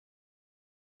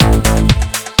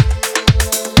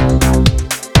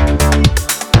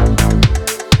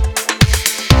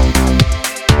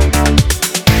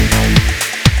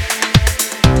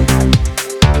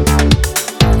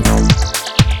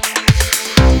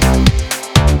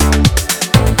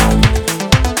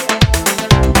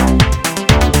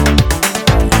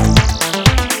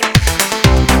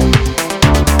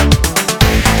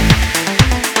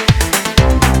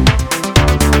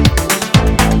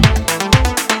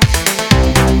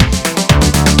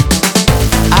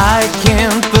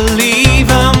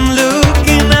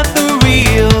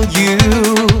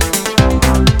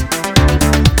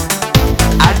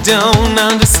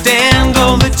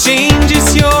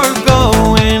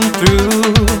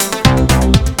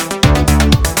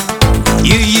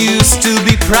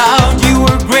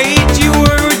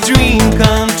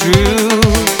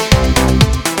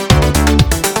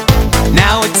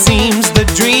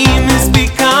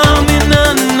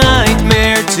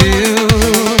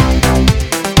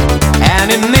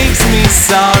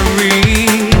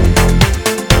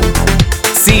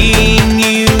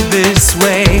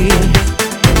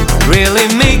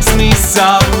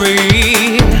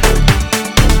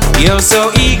You're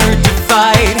so eager to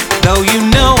fight, though you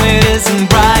know it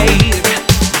isn't right.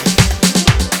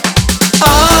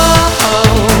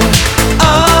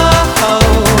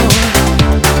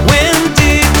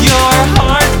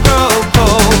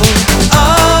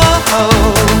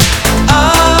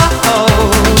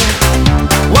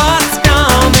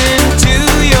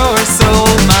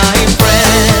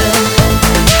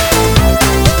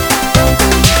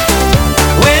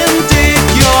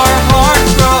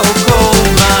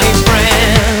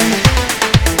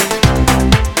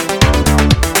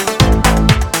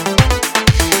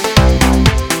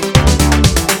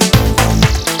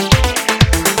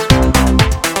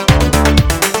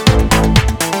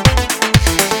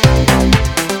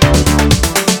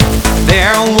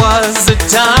 There was a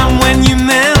time when you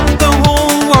meant the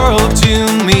whole world to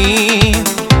me.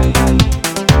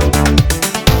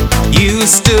 You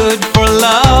stood for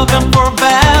love and for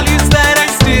values that I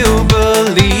still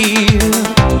believe.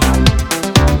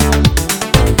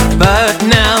 But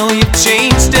now you've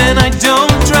changed and I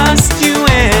don't trust you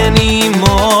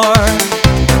anymore.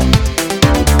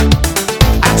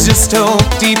 I just hope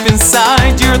deep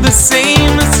inside you're the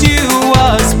same as you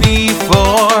was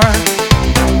before.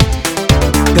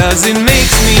 'Cause it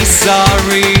makes me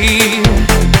sorry,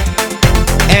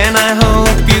 and I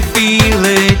hope you feel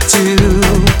it too.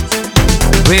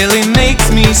 Really makes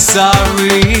me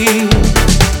sorry,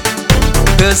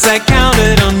 'cause I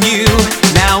counted on you.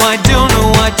 Now I don't know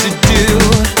what to do.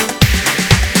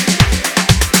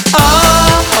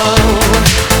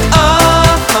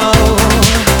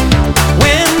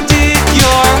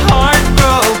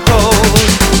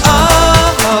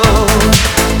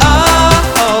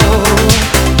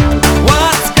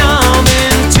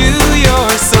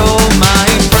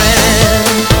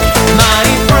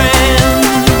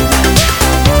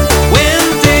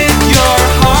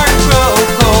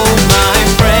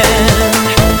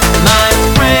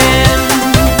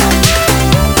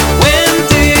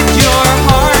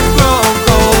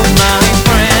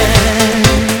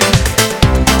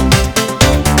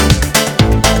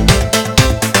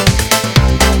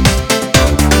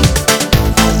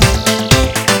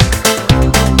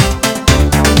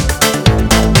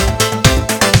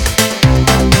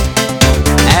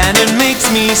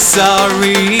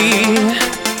 Sorry,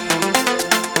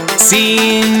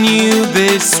 seeing you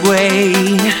this way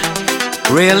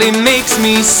really makes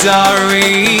me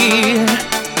sorry.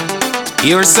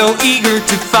 You're so eager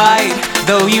to fight,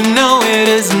 though you know it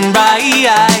isn't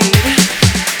right.